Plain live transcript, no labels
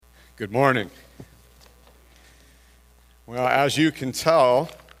Good morning. Well, as you can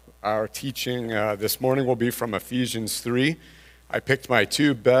tell, our teaching this morning will be from Ephesians 3. I picked my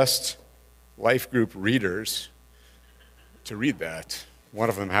two best life group readers to read that. One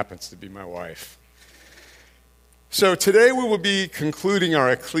of them happens to be my wife. So today we will be concluding our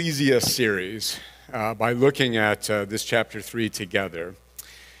Ecclesia series by looking at this chapter 3 together.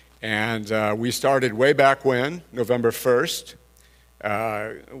 And we started way back when, November 1st,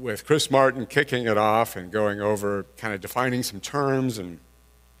 with Chris Martin kicking it off and going over kind of defining some terms and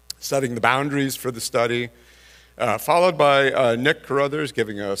setting the boundaries for the study, followed by Nick Carruthers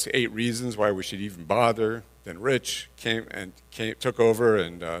giving us 8 reasons why we should even bother. Then Rich took over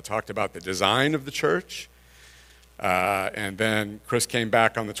and talked about the design of the church. And then Chris came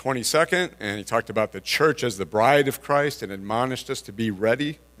back on the 22nd, and he talked about the church as the bride of Christ and admonished us to be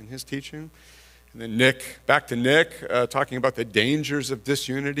ready in his teaching. And then back to Nick, talking about the dangers of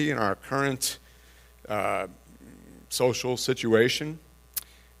disunity in our current social situation.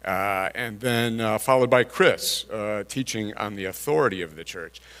 And then followed by Chris, teaching on the authority of the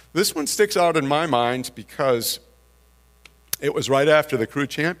church. This one sticks out in my mind because it was right after the Crew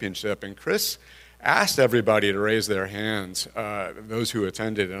Championship, and Chris asked everybody to raise their hands, those who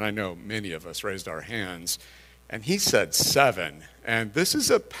attended, and I know many of us raised our hands, and he said 7. And this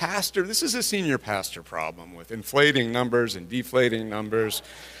is a senior pastor problem with inflating numbers and deflating numbers,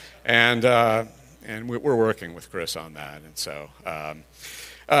 and we're working with Chris on that. And so,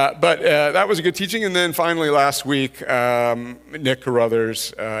 but that was a good teaching. And then finally last week, Nick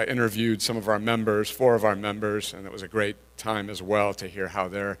Carruthers interviewed some of our members, 4 of our members, and it was a great time as well to hear how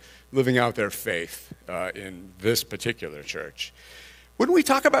they're living out their faith in this particular church. When we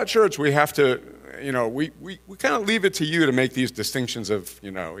talk about church, we have to, we kind of leave it to you to make these distinctions of,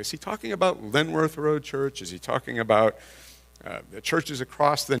 is he talking about Linworth Road Church? Is he talking about the churches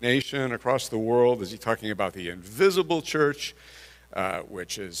across the nation, across the world? Is he talking about the invisible church,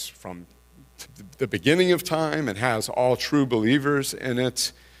 which is from the beginning of time and has all true believers in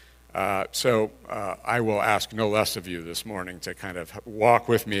it? So I will ask no less of you this morning to kind of walk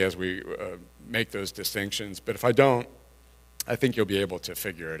with me as we make those distinctions. But if I don't, I think you'll be able to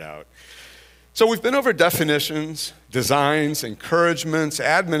figure it out. So we've been over definitions, designs, encouragements,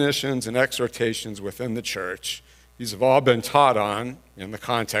 admonitions, and exhortations within the church. These have all been taught on in the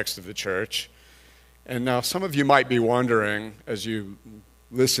context of the church. And now some of you might be wondering, as you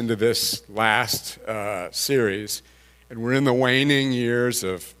listen to this last series, and we're in the waning years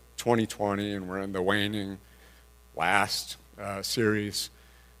of 2020, and we're in the waning last series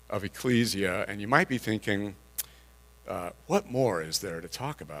of Ecclesia, and you might be thinking, what more is there to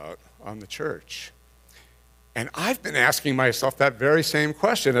talk about on the church? And I've been asking myself that very same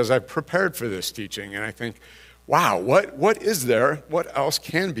question as I've prepared for this teaching, and I think, wow, what is there? What else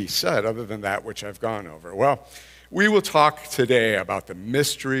can be said other than that which I've gone over? Well, we will talk today about the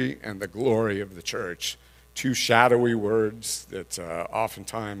mystery and the glory of the church, 2 shadowy words that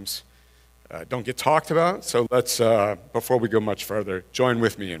oftentimes don't get talked about. So let's, before we go much further, join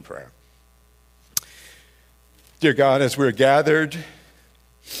with me in prayer. Dear God, as we're gathered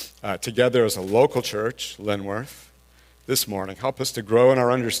together as a local church, Linworth, this morning, help us to grow in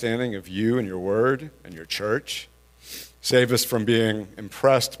our understanding of you and your word and your church. Save us from being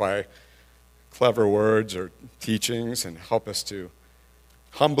impressed by clever words or teachings, and help us to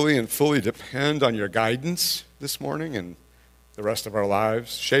humbly and fully depend on your guidance this morning and the rest of our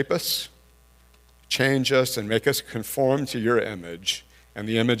lives. Shape us, change us, and make us conform to your image and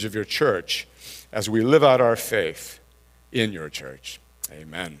the image of your church as we live out our faith in your church.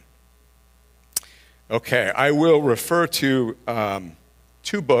 Amen. Okay, I will refer to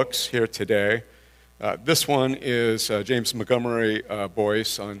 2 books here today. This one is James Montgomery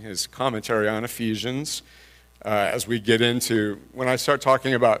Boyce on his commentary on Ephesians. As we get into, when I start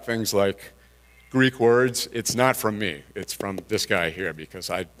talking about things like Greek words, it's not from me. It's from this guy here, because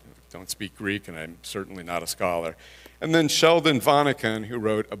I don't speak Greek and I'm certainly not a scholar. And then Sheldon Vonnegut, who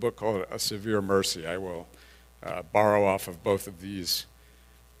wrote a book called A Severe Mercy. I will borrow off of both of these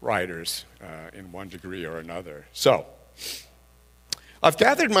writers in one degree or another. So, I've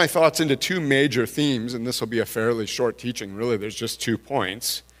gathered my thoughts into 2 major themes, and this will be a fairly short teaching. Really, there's just 2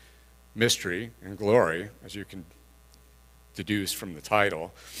 points, mystery and glory, as you can deduce from the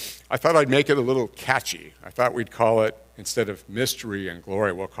title. I thought I'd make it a little catchy. I thought we'd call it, instead of mystery and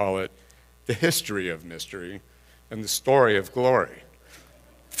glory, we'll call it the history of mystery and the story of glory.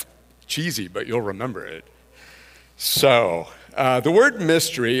 Cheesy, but you'll remember it. So, the word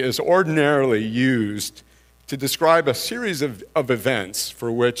mystery is ordinarily used to describe a series of events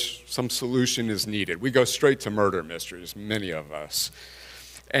for which some solution is needed. We go straight to murder mysteries, many of us.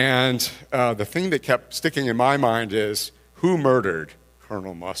 And the thing that kept sticking in my mind is, who murdered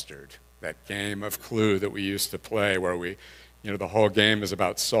Colonel Mustard? That game of Clue that we used to play where the whole game is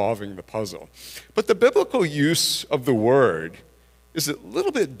about solving the puzzle. But the biblical use of the word is a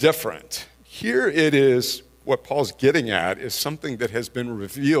little bit different. Here it is, what Paul's getting at is something that has been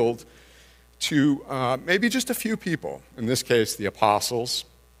revealed to maybe just a few people, in this case the apostles,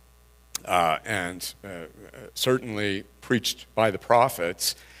 and certainly preached by the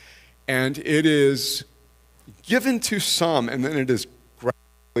prophets, and it is given to some, and then it is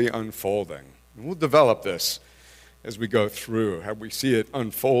gradually unfolding. And we'll develop this as we go through, how we see it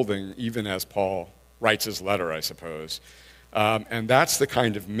unfolding even as Paul writes his letter, I suppose. And that's the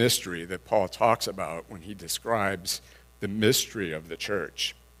kind of mystery that Paul talks about when he describes the mystery of the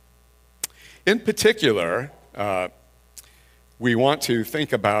church. In particular, we want to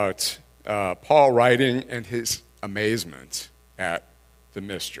think about Paul writing and his amazement at the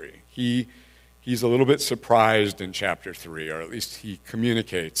mystery. He's a little bit surprised in chapter 3, or at least he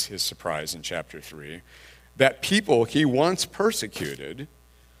communicates his surprise in chapter 3, that people he once persecuted,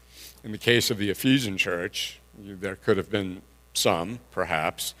 in the case of the Ephesian church, there could have been some,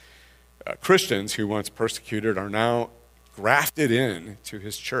 perhaps, Christians who once persecuted are now grafted in to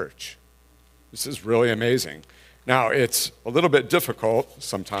his church. This is really amazing. Now, it's a little bit difficult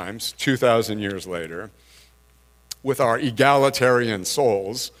sometimes, 2,000 years later, with our egalitarian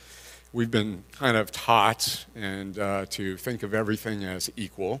souls. We've been kind of taught and to think of everything as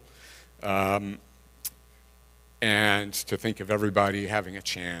equal, and to think of everybody having a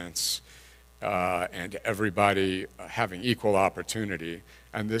chance, and everybody having equal opportunity.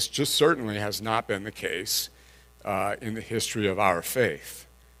 And this just certainly has not been the case in the history of our faith.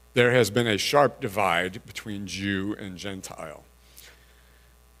 There has been a sharp divide between Jew and Gentile.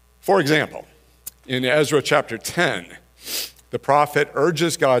 For example, in Ezra chapter 10, the prophet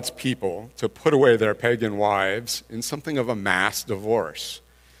urges God's people to put away their pagan wives in something of a mass divorce.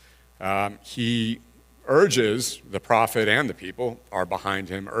 He urges, the prophet and the people are behind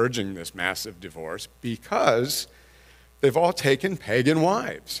him urging this massive divorce because they've all taken pagan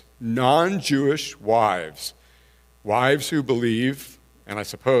wives, non-Jewish wives, wives who believe, and I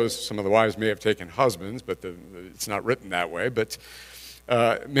suppose some of the wives may have taken husbands, but it's not written that way, but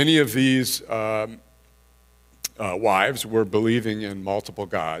many of these wives were believing in multiple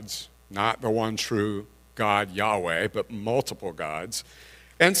gods, not the one true God, Yahweh, but multiple gods.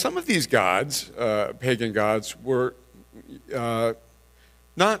 And some of these gods, pagan gods, were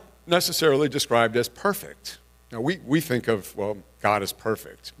not necessarily described as perfect. Now, we think of, well, God is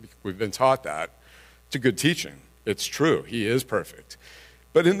perfect. We've been taught that. It's a good teaching. It's true. He is perfect.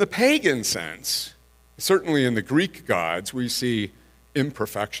 But in the pagan sense, certainly in the Greek gods, we see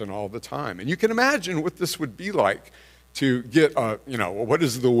imperfection all the time. And you can imagine what this would be like to get, what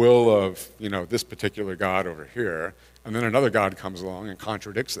is the will of, this particular God over here, and then another God comes along and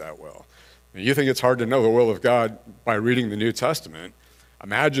contradicts that will. And you think it's hard to know the will of God by reading the New Testament.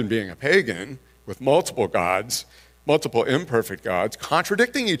 Imagine being a pagan with multiple gods, multiple imperfect gods,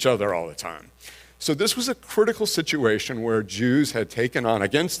 contradicting each other all the time. So this was a critical situation where Jews had taken on,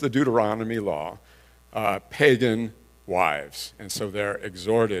 against the Deuteronomy law, pagan wives. And so they're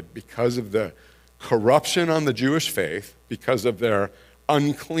exhorted, because of the corruption on the Jewish faith, because of their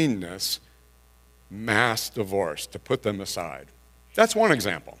uncleanness, mass divorce, to put them aside. That's one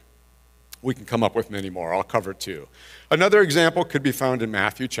example. We can come up with many more. I'll cover two. Another example could be found in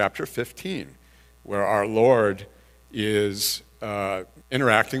Matthew chapter 15, where our Lord is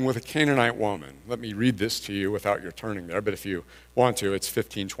interacting with a Canaanite woman. Let me read this to you without your turning there, but if you want to, it's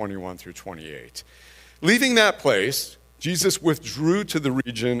 15:21 through 28. Leaving that place, Jesus withdrew to the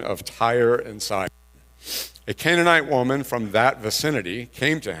region of Tyre and Sidon. A Canaanite woman from that vicinity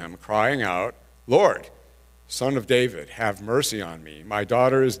came to him, crying out, "Lord, Son of David, have mercy on me. My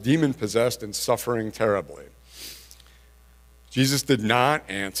daughter is demon-possessed and suffering terribly." Jesus did not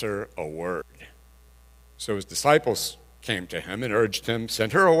answer a word. So his disciples came to him and urged him,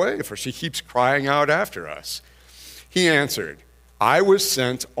 "Send her away, for she keeps crying out after us." He answered, "I was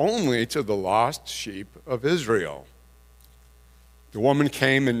sent only to the lost sheep of Israel." The woman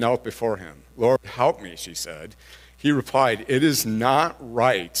came and knelt before him. "Lord, help me," she said. He replied, "It is not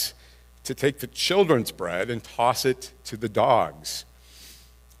right to take the children's bread and toss it to the dogs."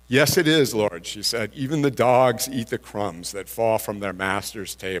 "Yes, it is, Lord," she said. "Even the dogs eat the crumbs that fall from their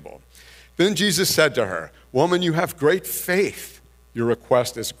master's table." Then Jesus said to her, "Woman, you have great faith. Your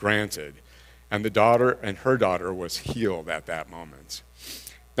request is granted." And her daughter was healed at that moment.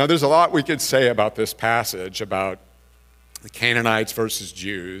 Now, there's a lot we could say about this passage, about the Canaanites versus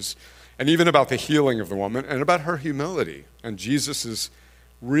Jews, and even about the healing of the woman, and about her humility and Jesus'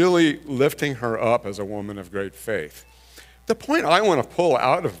 really lifting her up as a woman of great faith. The point I want to pull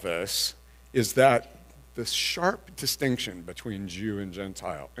out of this is that this sharp distinction between Jew and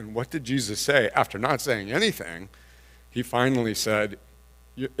Gentile. And what did Jesus say? After not saying anything, he finally said,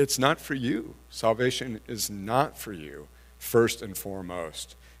 it's not for you. Salvation is not for you, first and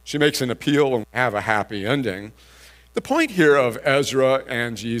foremost. She makes an appeal and have a happy ending. The point here of Ezra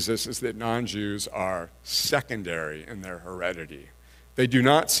and Jesus is that non-Jews are secondary in their heredity. They do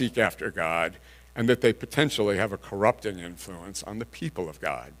not seek after God, and that they potentially have a corrupting influence on the people of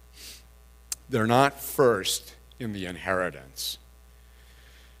God. They're not first in the inheritance.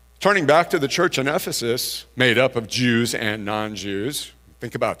 Turning back to the church in Ephesus, made up of Jews and non-Jews,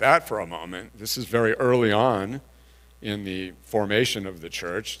 think about that for a moment. This is very early on in the formation of the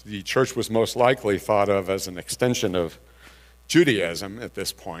church. The church was most likely thought of as an extension of Judaism at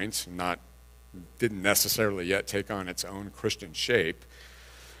this point, didn't necessarily yet take on its own Christian shape.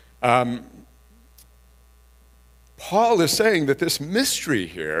 Paul is saying that this mystery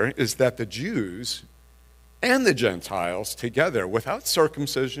here is that the Jews and the Gentiles together, without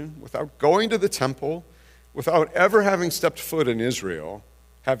circumcision, without going to the temple, without ever having stepped foot in Israel,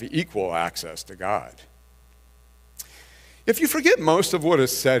 have equal access to God. If you forget most of what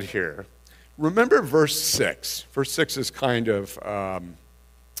is said here, remember verse 6. Verse 6 is kind of,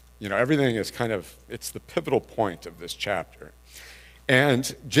 everything is it's the pivotal point of this chapter.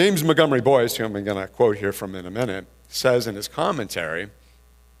 And James Montgomery Boyce, who I'm going to quote here from in a minute, says in his commentary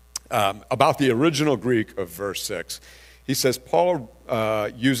about the original Greek of verse 6, he says Paul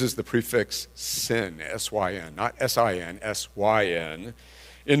uses the prefix sin, S-Y-N, not S-I-N, S-Y-N,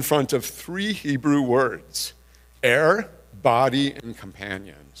 in front of three Hebrew words, heir, body, and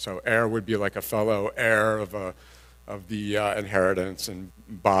companion. So heir would be like a fellow heir of the inheritance, and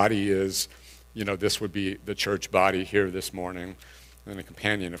body is, this would be the church body here this morning. And a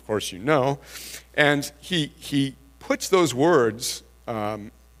companion, of course, And he puts those words,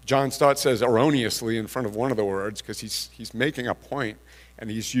 John Stott says erroneously, in front of one of the words because he's making a point, and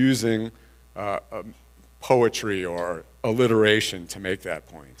he's using poetry or alliteration to make that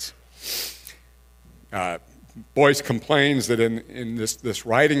point. Boyce complains that in this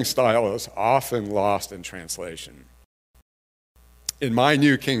writing style is often lost in translation. In my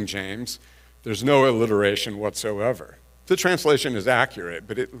New King James, there's no alliteration whatsoever. The translation is accurate,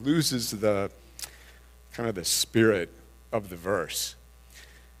 but it loses the spirit of the verse.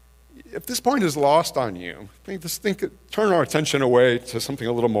 If this point is lost on you, turn our attention away to something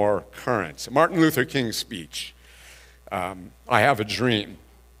a little more current. Martin Luther King's speech, I Have a Dream.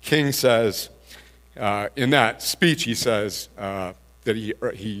 King says, in that speech, he says that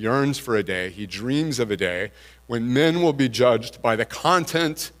he yearns for a day, he dreams of a day when men will be judged by the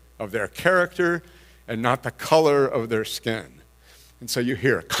content of their character and not the color of their skin. And so you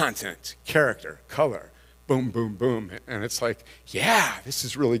hear content, character, color, boom, boom, boom. And it's like, yeah, this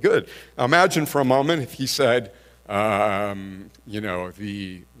is really good. Now imagine for a moment if he said, the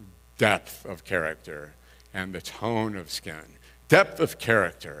depth of character and the tone of skin. Depth of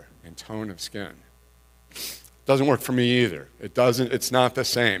character and tone of skin. Doesn't work for me either. It's not the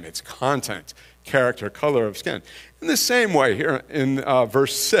same. It's content, character, color of skin. In the same way here in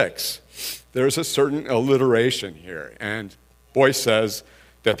verse 6, there's a certain alliteration here. And Boyce says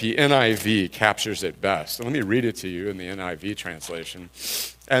that the NIV captures it best. So let me read it to you in the NIV translation.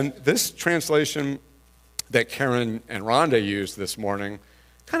 And this translation that Karen and Rhonda used this morning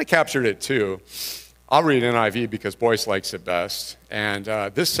kind of captured it too. I'll read NIV because Boyce likes it best. And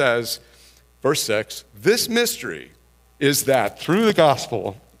this says, verse 6, this mystery is that through the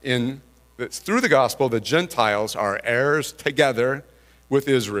gospel, the Gentiles are heirs together with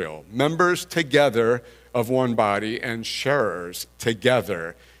Israel, members together of one body, and sharers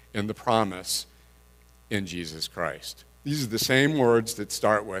together in the promise in Jesus Christ. These are the same words that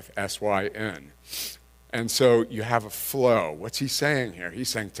start with S-Y-N. And so you have a flow. What's he saying here? He's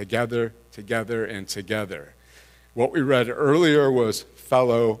saying together, together, and together. What we read earlier was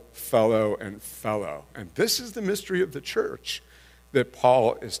fellow, fellow, and fellow. And this is the mystery of the church that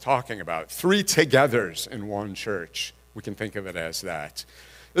Paul is talking about. Three togethers in one church. We can think of it as that.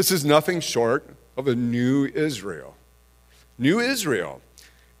 This is nothing short of a new Israel. New Israel,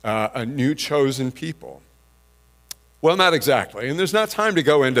 a new chosen people. Well, not exactly, and there's not time to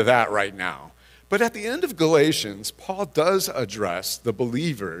go into that right now. But at the end of Galatians, Paul does address the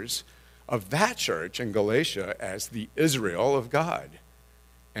believers of that church in Galatia as the Israel of God.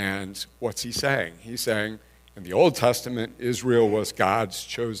 And what's he saying? He's saying, in the Old Testament, Israel was God's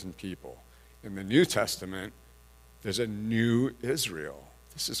chosen people. In the New Testament, there's a new Israel.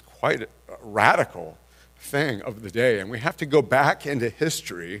 This is quite a radical thing of the day. And we have to go back into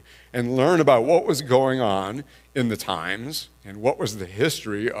history and learn about what was going on in the times and what was the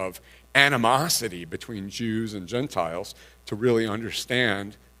history of animosity between Jews and Gentiles to really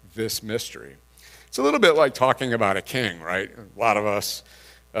understand this mystery. It's a little bit like talking about a king, right? A lot of us,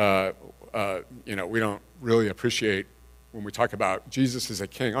 we don't really appreciate when we talk about Jesus as a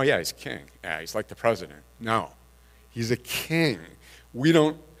king. Oh, yeah, he's king. Yeah, he's like the president. No, he's a king. We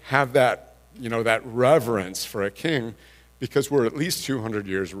don't have that, that reverence for a king because we're at least 200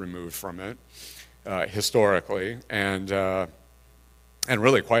 years removed from it historically, and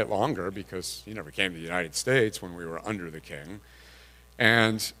really quite longer because he never came to the United States when we were under the king.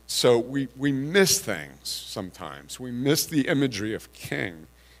 And so we miss things sometimes. We miss the imagery of king.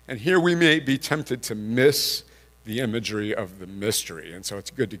 And here we may be tempted to miss the imagery of the mystery. And so it's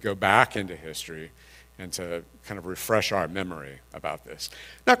good to go back into history and to kind of refresh our memory about this.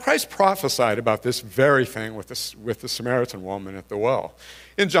 Now, Christ prophesied about this very thing with the Samaritan woman at the well.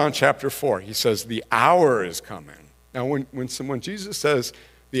 In John chapter 4, he says, the hour is coming. Now, when Jesus says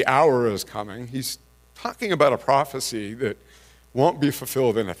the hour is coming, he's talking about a prophecy that won't be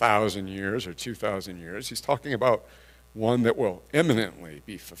fulfilled in 1,000 years or 2,000 years. He's talking about one that will imminently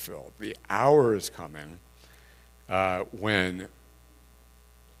be fulfilled. The hour is coming the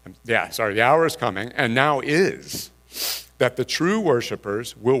hour is coming, and now is, that the true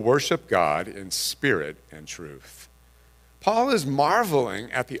worshipers will worship God in spirit and truth. Paul is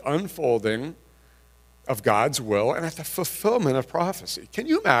marveling at the unfolding of God's will and at the fulfillment of prophecy. Can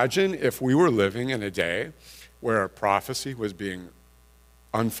you imagine if we were living in a day where prophecy was being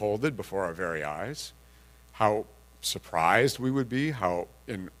unfolded before our very eyes? How surprised we would be, how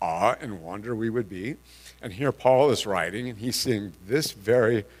in awe and wonder we would be. And here Paul is writing, and he's seeing this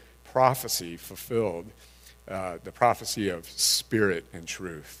very prophecy fulfilled, the prophecy of spirit and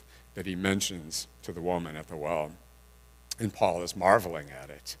truth that he mentions to the woman at the well. And Paul is marveling at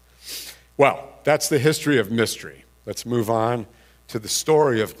it. Well, that's the history of mystery. Let's move on to the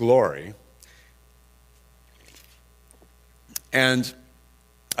story of glory. And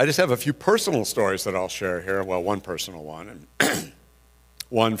I just have a few personal stories that I'll share here. Well, one personal one and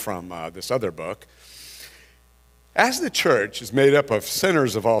one from this other book. As the church is made up of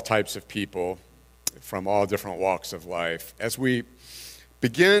sinners of all types of people from all different walks of life, as we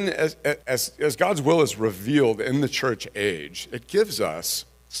begin, as God's will is revealed in the church age, it gives us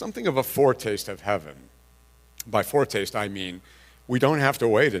something of a foretaste of heaven. By foretaste, I mean we don't have to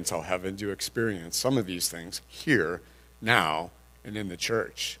wait until heaven to experience some of these things here, now, and in the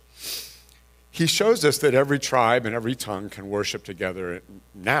church. He shows us that every tribe and every tongue can worship together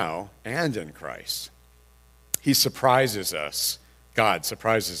now and in Christ. He surprises us, God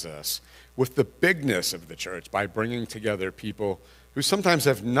surprises us, with the bigness of the church by bringing together people who sometimes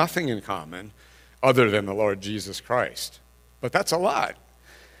have nothing in common other than the Lord Jesus Christ. But that's a lot.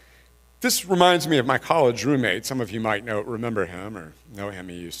 This reminds me of my college roommate. Some of you might remember him or know him.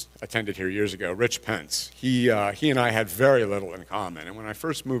 He attended here years ago, Rich Pence. He and I had very little in common. And when I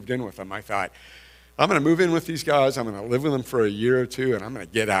first moved in with him, I thought, I'm going to move in with these guys, I'm going to live with them for a year or two, and I'm going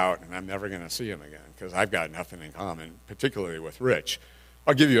to get out, and I'm never going to see them again because I've got nothing in common, particularly with Rich.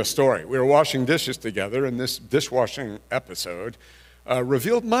 I'll give you a story. We were washing dishes together, and this dishwashing episode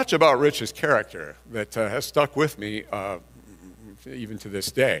revealed much about Rich's character that has stuck with me even to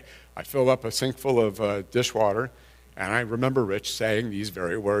this day. I filled up a sink full of dishwater, and I remember Rich saying these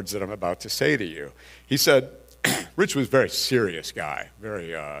very words that I'm about to say to you. He said, Rich was a very serious guy,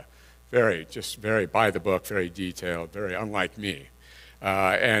 very by the book, very detailed, very unlike me.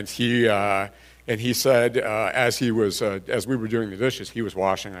 And he said, as we were doing the dishes, he was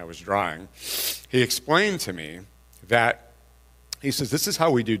washing, I was drying. He explained to me that, he says, this is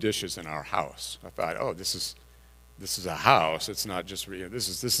how we do dishes in our house. I thought, oh, this is a house. It's not just, this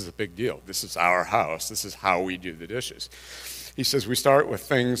is a big deal. This is our house. This is how we do the dishes. He says, we start with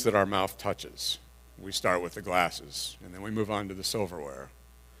things that our mouth touches. We start with the glasses, and then we move on to the silverware.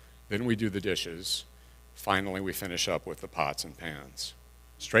 Then we do the dishes. Finally, we finish up with the pots and pans.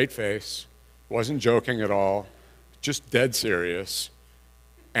 Straight face, wasn't joking at all, just dead serious,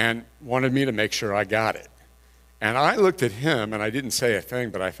 and wanted me to make sure I got it. And I looked at him, and I didn't say a thing,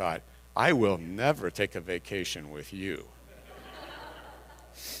 but I thought, I will never take a vacation with you.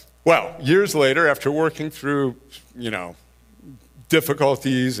 Well, years later, after working through,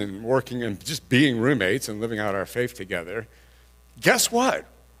 difficulties and working and just being roommates and living out our faith together, guess what?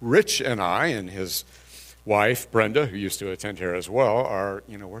 Rich and I and his wife, Brenda, who used to attend here as well,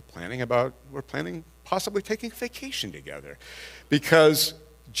 we're planning possibly taking a vacation together because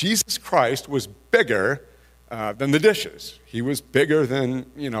Jesus Christ was bigger than the dishes. He was bigger than,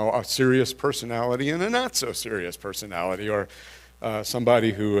 a serious personality and a not so serious personality, or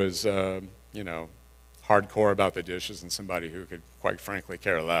somebody who was, hardcore about the dishes and somebody who could, quite frankly,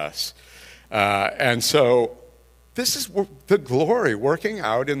 care less. And so this is the glory working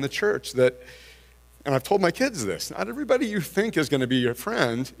out in the church that, and I've told my kids this, not everybody you think is going to be your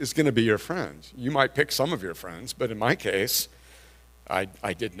friend is going to be your friend. You might pick some of your friends, but in my case,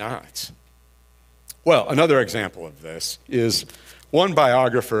 I did not. Well, another example of this is one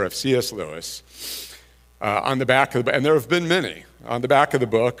biographer of C.S. Lewis. On the back of the book, and there have been many, on the back of the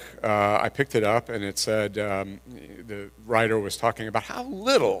book, I picked it up and it said, the writer was talking about how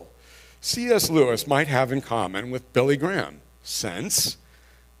little C.S. Lewis might have in common with Billy Graham, since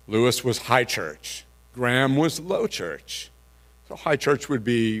Lewis was high church, Graham was low church. So high church would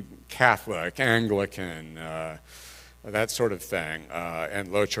be Catholic, Anglican, that sort of thing.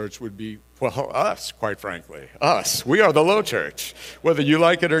 And low church would be, well, us, quite frankly. Us. We are the low church, whether you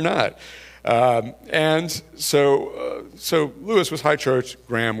like it or not. And so Lewis was high church,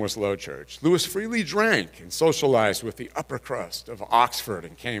 Graham was low church. Lewis freely drank and socialized with the upper crust of Oxford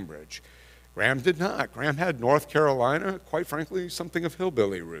and Cambridge. Graham did not. Graham had North Carolina, quite frankly, something of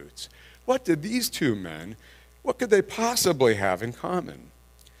hillbilly roots. What did these two men, what could they possibly have in common?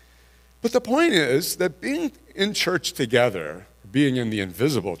 But the point is that being in church together, being in the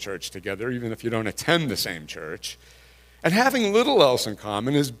invisible church together, even if you don't attend the same church, and having little else in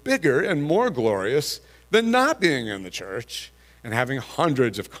common is bigger and more glorious than not being in the church and having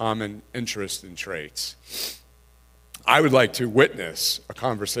hundreds of common interests and traits. I would like to witness a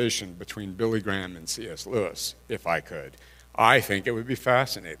conversation between Billy Graham and C.S. Lewis, if I could. I think it would be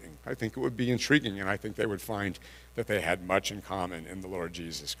fascinating. I think it would be intriguing, and I think they would find that they had much in common in the Lord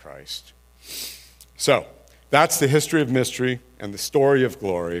Jesus Christ. So, that's the history of mystery and the story of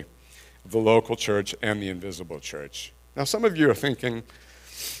glory of the local church and the invisible church. Now, some of you are thinking,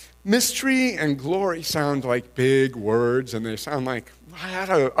 mystery and glory sound like big words, and they sound like, I ought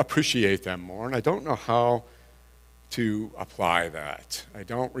to appreciate them more, and I don't know how to apply that. I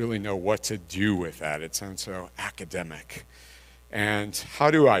don't really know what to do with that. It sounds so academic. And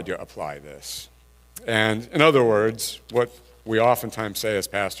how do I apply this? And in other words, what we oftentimes say as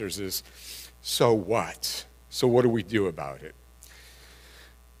pastors is, so what? So what do we do about it?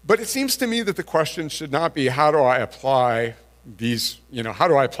 But it seems to me that the question should not be, how do I apply these, how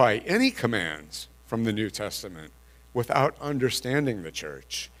do I apply any commands from the New Testament without understanding the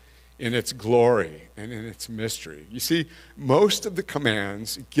church in its glory and in its mystery? You see, most of the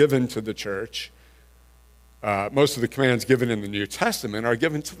commands given to the church, most of the commands given in the New Testament are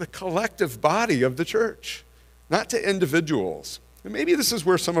given to the collective body of the church, not to individuals. And maybe this is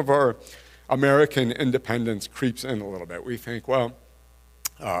where some of our American independence creeps in a little bit. We think, well,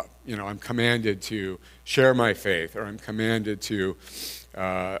 I'm commanded to share my faith, or I'm commanded to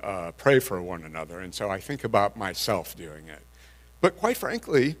pray for one another, and so I think about myself doing it. But quite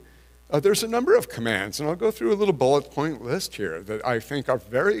frankly, there's a number of commands, and I'll go through a little bullet point list here that I think are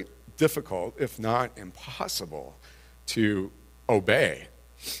very difficult, if not impossible, to obey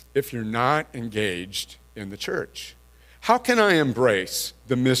if you're not engaged in the church. How can I embrace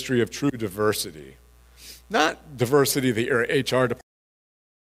the mystery of true diversity? Not diversity the HR department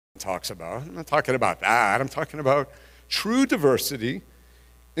talks about. I'm not talking about that. I'm talking about true diversity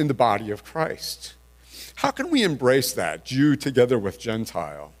in the body of Christ. How can we embrace that, Jew together with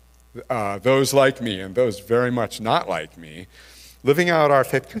Gentile, those like me and those very much not like me, living out our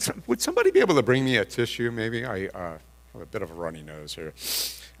faith? Would somebody be able to bring me a tissue, maybe? I have a bit of a runny nose here.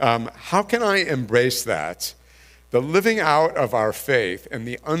 How can I embrace that, the living out of our faith and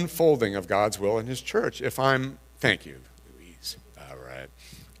the unfolding of God's will in his church, if I'm, thank you, Louise. All right.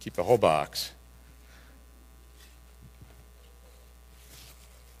 Keep the whole box.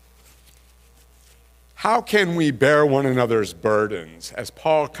 How can we bear one another's burdens, as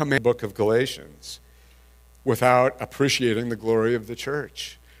Paul commands in the book of Galatians, without appreciating the glory of the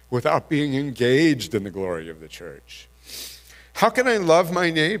church, without being engaged in the glory of the church? How can I love my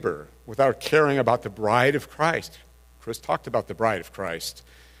neighbor without caring about the bride of Christ? Chris talked about the bride of Christ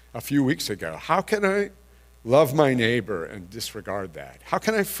a few weeks ago. How can I love my neighbor and disregard that? How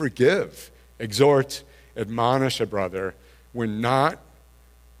can I forgive, exhort, admonish a brother when not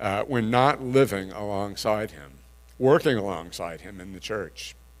living alongside him, working alongside him in the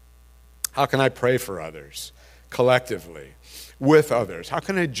church? How can I pray for others collectively, with others? How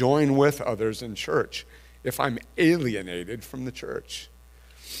can I join with others in church if I'm alienated from the church?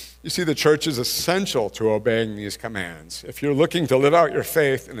 You see, the church is essential to obeying these commands. If you're looking to live out your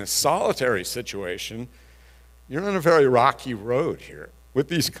faith in a solitary situation, you're on a very rocky road here with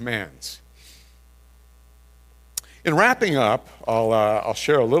these commands. In wrapping up, I'll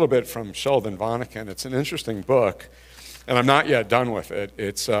share a little bit from Sheldon Vanneken. It's an interesting book, and I'm not yet done with it.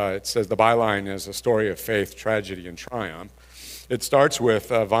 It says the byline is a story of faith, tragedy, and triumph. It starts with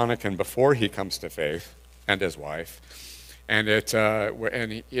Vanneken before he comes to faith and his wife, and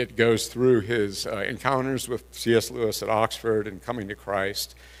it goes through his encounters with C.S. Lewis at Oxford and coming to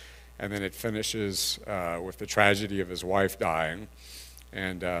Christ, and then it finishes with the tragedy of his wife dying.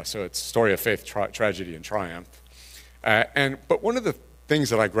 And so it's a story of faith, tragedy, and triumph. But one of the things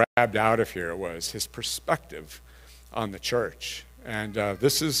that I grabbed out of here was his perspective on the church. And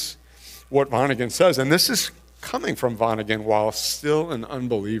this is what Vanneken says, and this is coming from Vanneken while still an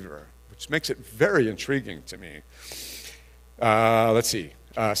unbeliever, which makes it very intriguing to me. Let's see.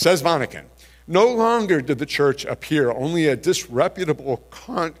 Says Vanneken, no longer did the church appear only a disreputable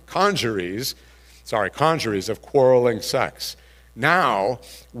congeries of quarreling sects. Now,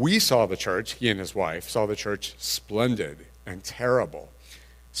 we saw the church, he and his wife, saw the church splendid and terrible,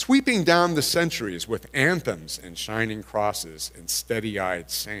 sweeping down the centuries with anthems and shining crosses and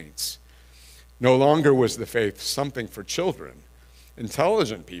steady-eyed saints. No longer was the faith something for children.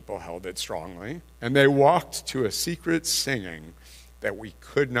 Intelligent people held it strongly, and they walked to a secret singing that we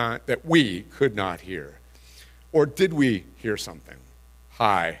could not hear. Or did we hear something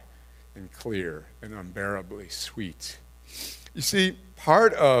high and clear and unbearably sweet? You see,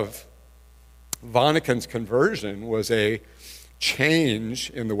 part of Vanneken's conversion was a change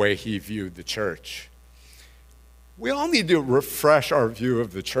in the way he viewed the church. We all need to refresh our view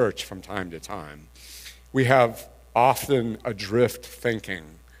of the church from time to time. We have often adrift thinking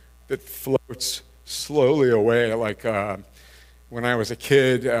that floats slowly away. Like when I was a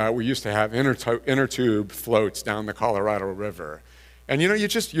kid, we used to have inner tube floats down the Colorado River. And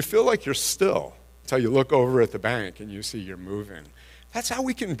you feel like you're still until you look over at the bank and you see you're moving. That's how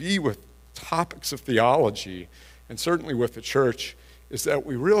we can be with topics of theology, and certainly with the church, is that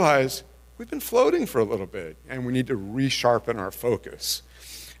we realize we've been floating for a little bit, and we need to resharpen our focus.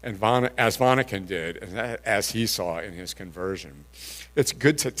 And as Vanneken did, and as he saw in his conversion, it's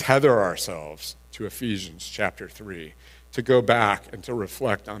good to tether ourselves to Ephesians chapter 3, to go back and to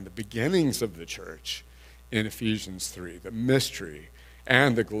reflect on the beginnings of the church in Ephesians 3, the mystery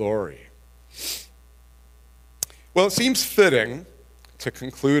and the glory. Well, it seems fitting to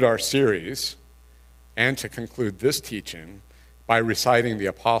conclude our series and to conclude this teaching by reciting the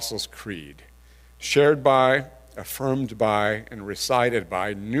Apostles' Creed, shared by, affirmed by, and recited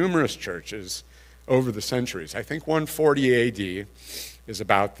by numerous churches over the centuries. I think 140 AD is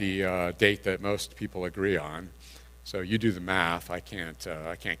about the date that most people agree on. So you do the math. I can't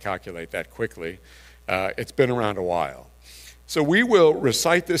calculate that quickly. It's been around a while. So we will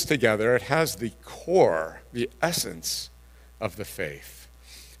recite this together. It has the core, the essence of the faith.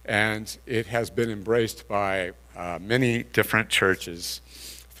 And it has been embraced by many different churches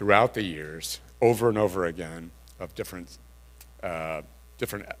throughout the years, over and over again, of different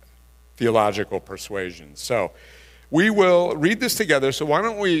theological persuasions. So we will read this together. So why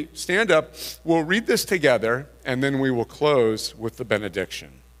don't we stand up? We'll read this together, and then we will close with the benediction.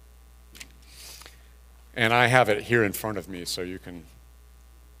 And I have it here in front of me, so you can,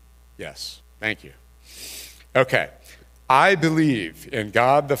 yes, thank you. Okay. I believe in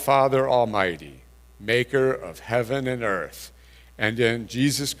God the Father Almighty, maker of heaven and earth, and in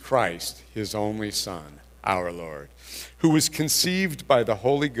Jesus Christ, his only Son, our Lord, who was conceived by the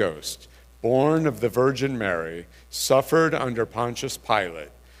Holy Ghost, born of the Virgin Mary, suffered under Pontius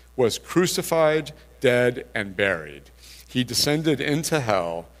Pilate, was crucified, dead, and buried. He descended into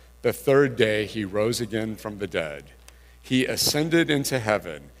hell. The third day he rose again from the dead. He ascended into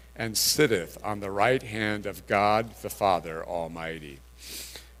heaven and sitteth on the right hand of God the Father Almighty.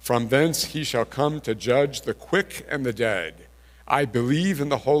 From thence he shall come to judge the quick and the dead. I believe in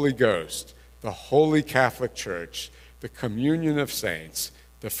the Holy Ghost, the holy Catholic Church, the communion of saints,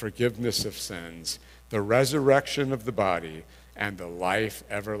 the forgiveness of sins, the resurrection of the body, and the life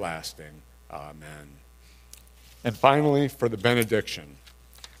everlasting. Amen. And finally, for the benediction,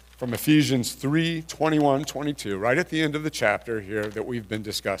 from Ephesians 3, 21, 22, right at the end of the chapter here that we've been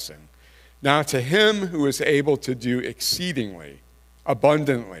discussing. Now to him who is able to do exceedingly,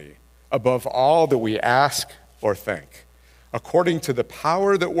 abundantly, above all that we ask or think, according to the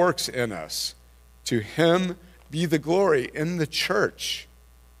power that works in us, to him be the glory in the church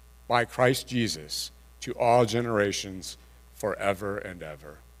by Christ Jesus to all generations forever and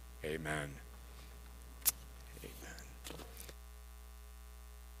ever. Amen.